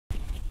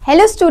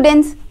Hello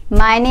students,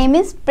 my name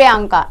is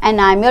Priyanka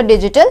and I am your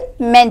digital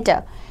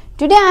mentor.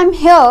 Today I am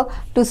here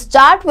to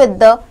start with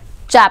the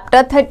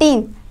chapter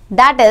 13,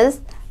 that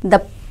is the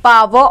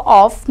power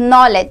of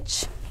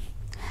knowledge.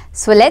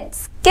 So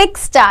let's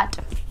kickstart.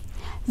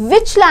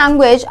 Which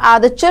language are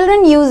the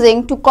children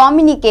using to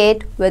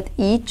communicate with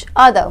each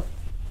other?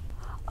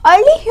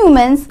 Early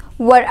humans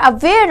were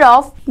aware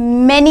of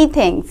many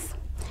things,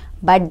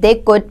 but they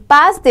could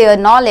pass their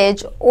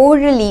knowledge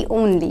orally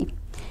only.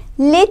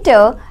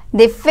 Later,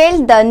 they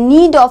felt the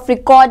need of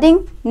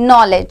recording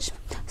knowledge,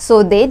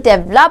 so they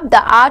developed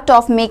the art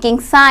of making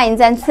signs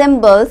and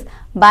symbols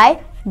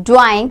by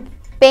drawing,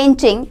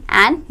 painting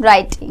and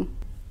writing.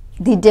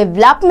 The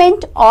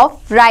development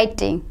of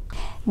writing.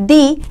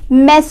 The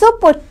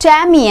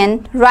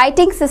Mesopotamian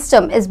writing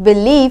system is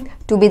believed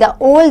to be the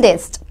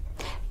oldest.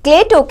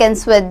 Clay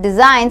tokens with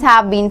designs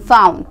have been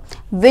found,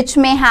 which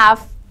may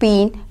have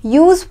been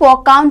used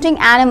for counting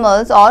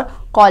animals or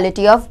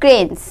quality of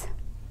grains.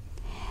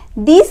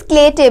 These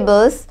clay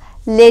tables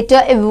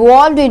later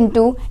evolved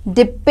into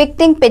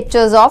depicting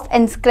pictures of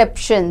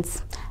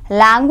inscriptions.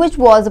 Language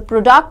was a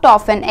product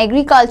of an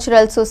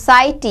agricultural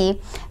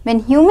society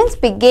when humans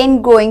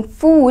began growing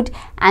food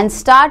and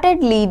started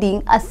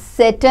leading a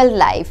settled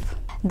life.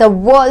 The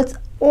world's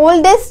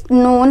oldest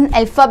known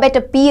alphabet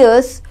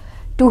appears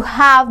to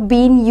have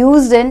been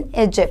used in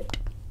Egypt.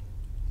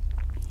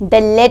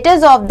 The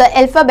letters of the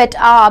alphabet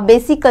are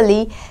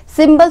basically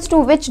symbols to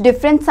which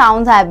different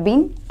sounds have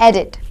been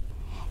added.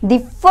 The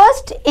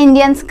first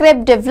Indian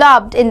script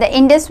developed in the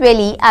Indus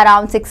Valley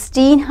around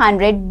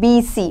 1600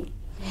 BC.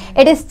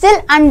 It is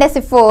still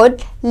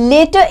undeciphered.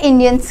 Later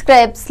Indian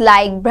scripts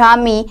like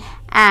Brahmi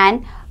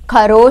and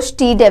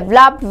Kharoshti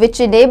developed, which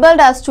enabled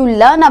us to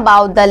learn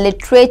about the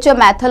literature,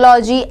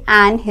 mythology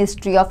and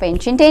history of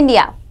ancient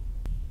India.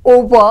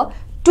 Over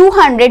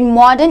 200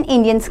 modern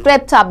Indian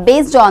scripts are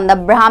based on the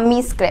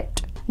Brahmi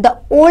script. The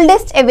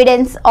oldest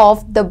evidence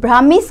of the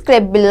Brahmi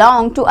script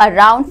belongs to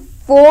around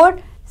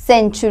 4th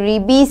century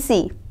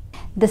BC.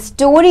 The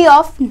story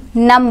of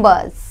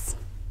numbers.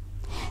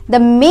 The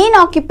main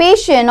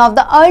occupation of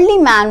the early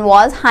man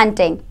was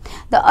hunting.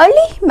 The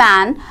early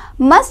man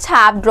must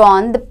have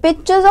drawn the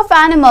pictures of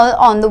animals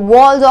on the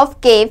walls of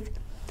caves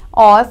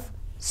of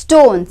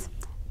stones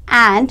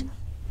and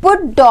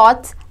put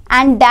dots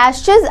and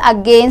dashes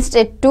against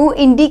it to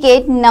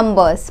indicate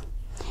numbers.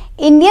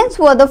 Indians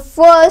were the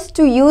first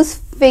to use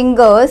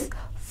fingers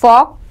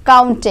for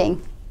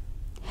counting.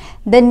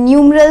 The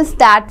numerals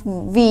that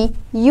we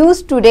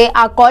use today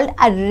are called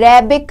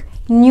Arabic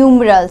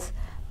numerals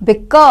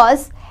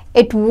because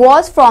it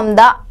was from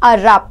the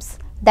Arabs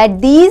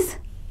that these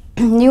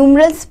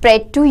numerals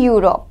spread to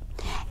Europe.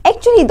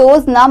 Actually,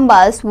 those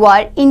numbers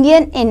were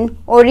Indian in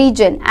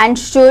origin and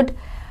should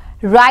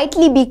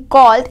rightly be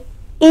called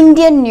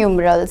Indian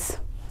numerals.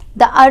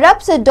 The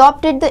Arabs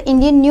adopted the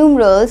Indian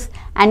numerals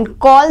and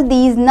called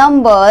these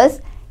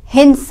numbers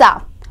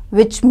Hinsa,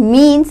 which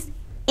means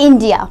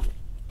India.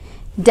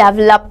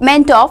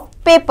 Development of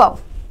paper.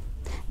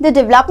 The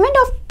development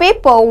of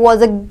paper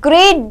was a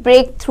great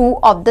breakthrough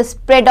of the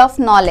spread of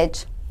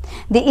knowledge.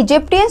 The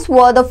Egyptians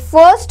were the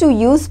first to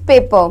use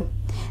paper.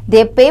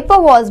 Their paper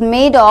was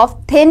made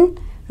of thin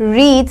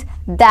reeds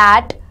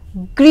that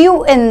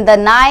grew in the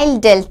Nile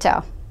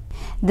Delta.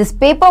 This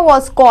paper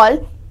was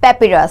called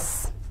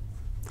papyrus.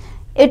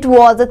 It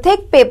was a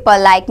thick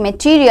paper-like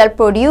material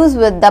produced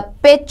with the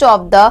pitch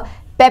of the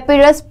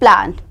papyrus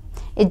plant.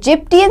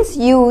 Egyptians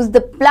used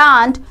the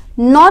plant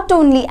not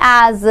only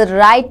as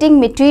writing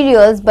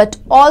materials but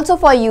also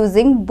for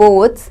using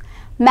boats,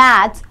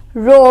 mats,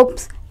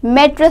 ropes,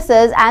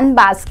 mattresses and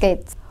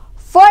baskets.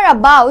 For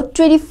about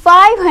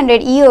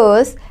 2500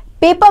 years,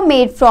 paper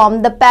made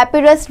from the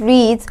papyrus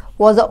reeds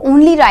was the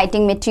only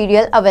writing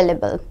material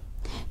available.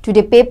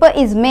 Today, paper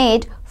is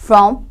made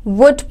from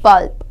wood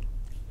pulp,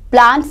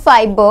 plant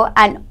fiber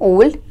and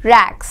old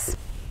rags.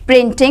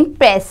 Printing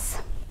press.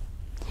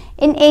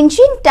 In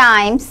ancient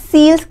times,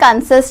 seals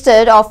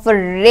consisted of a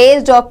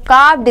raised or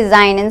carved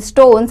design in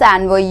stones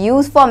and were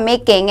used for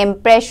making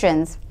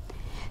impressions.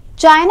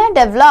 China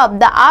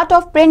developed the art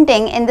of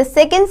printing in the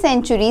 2nd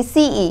century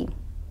CE.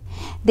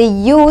 They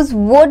used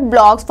wood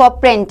blocks for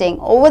printing.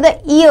 Over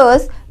the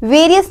years,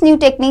 various new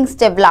techniques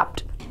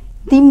developed.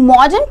 The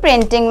modern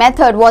printing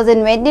method was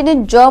invented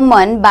in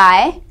Germany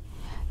by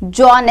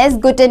Johannes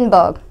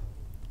Gutenberg.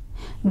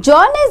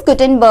 Johannes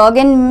Gutenberg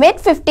in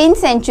mid-15th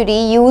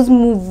century used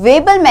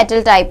movable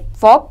metal type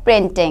for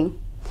printing.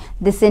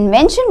 This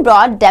invention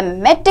brought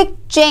dramatic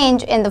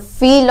change in the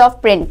field of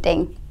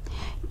printing.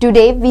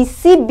 Today we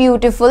see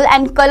beautiful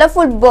and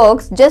colorful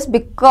books just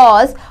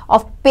because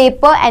of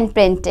paper and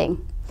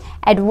printing.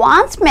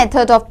 Advanced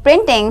methods of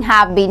printing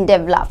have been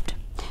developed.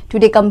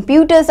 Today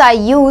computers are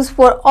used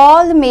for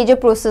all the major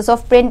processes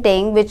of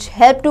printing, which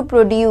help to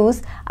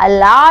produce a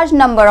large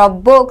number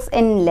of books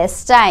in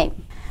less time.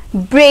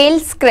 Braille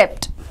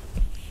script.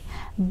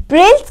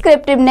 Braille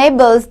script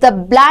enables the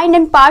blind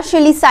and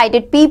partially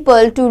sighted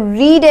people to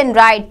read and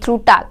write through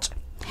touch.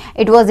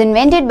 It was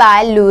invented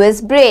by Louis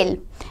Braille,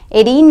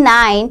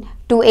 1809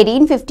 to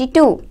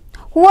 1852.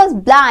 who was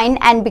blind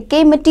and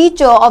became a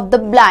teacher of the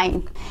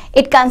blind.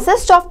 It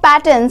consists of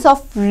patterns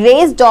of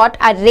raised dot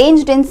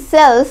arranged in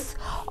cells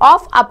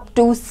of up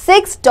to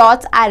 6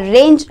 dots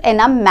arranged in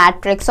a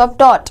matrix of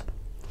dot.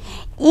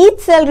 Each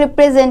cell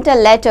represents a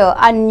letter,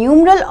 a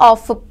numeral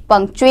of a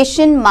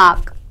punctuation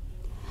mark.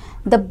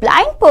 The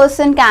blind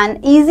person can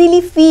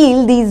easily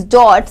feel these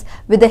dots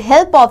with the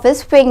help of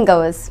his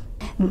fingers.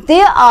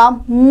 There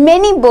are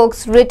many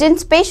books written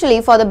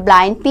specially for the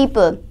blind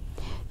people.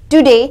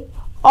 Today,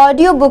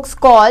 audiobooks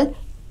called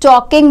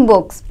talking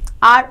books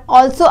are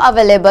also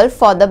available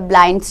for the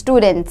blind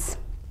students.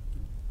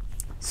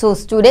 So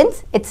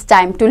students, it's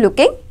time to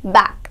looking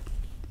back.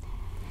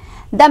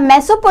 The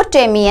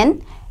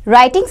Mesopotamian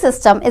writing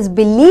system is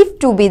believed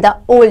to be the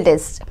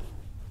oldest.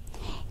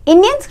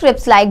 Indian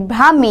scripts like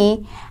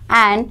Brahmi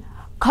and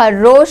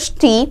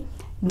Kharoshthi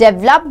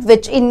developed,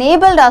 which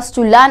enabled us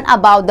to learn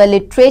about the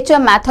literature,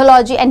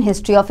 mythology and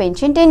history of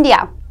ancient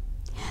India.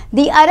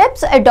 The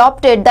Arabs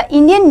adopted the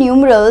Indian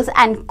numerals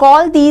and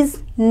called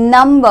these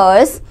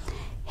numbers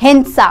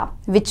Hinsa,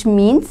 which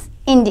means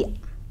India.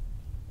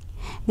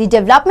 The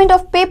development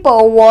of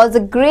paper was a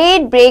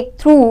great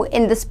breakthrough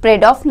in the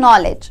spread of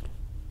knowledge.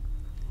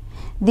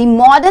 The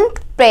modern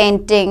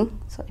printing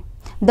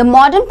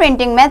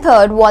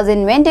method was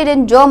invented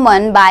in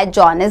Germany by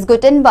Johannes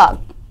Gutenberg.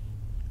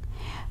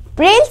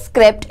 Braille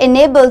script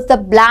enables the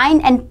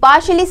blind and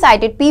partially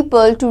sighted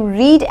people to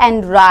read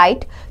and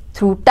write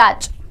through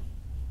touch.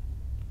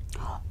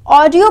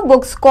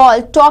 Audiobooks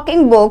called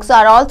talking books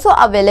are also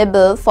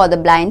available for the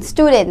blind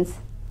students.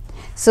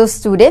 So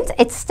students,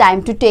 it's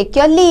time to take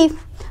your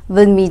leave.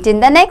 We'll meet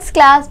in the next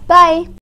class. Bye.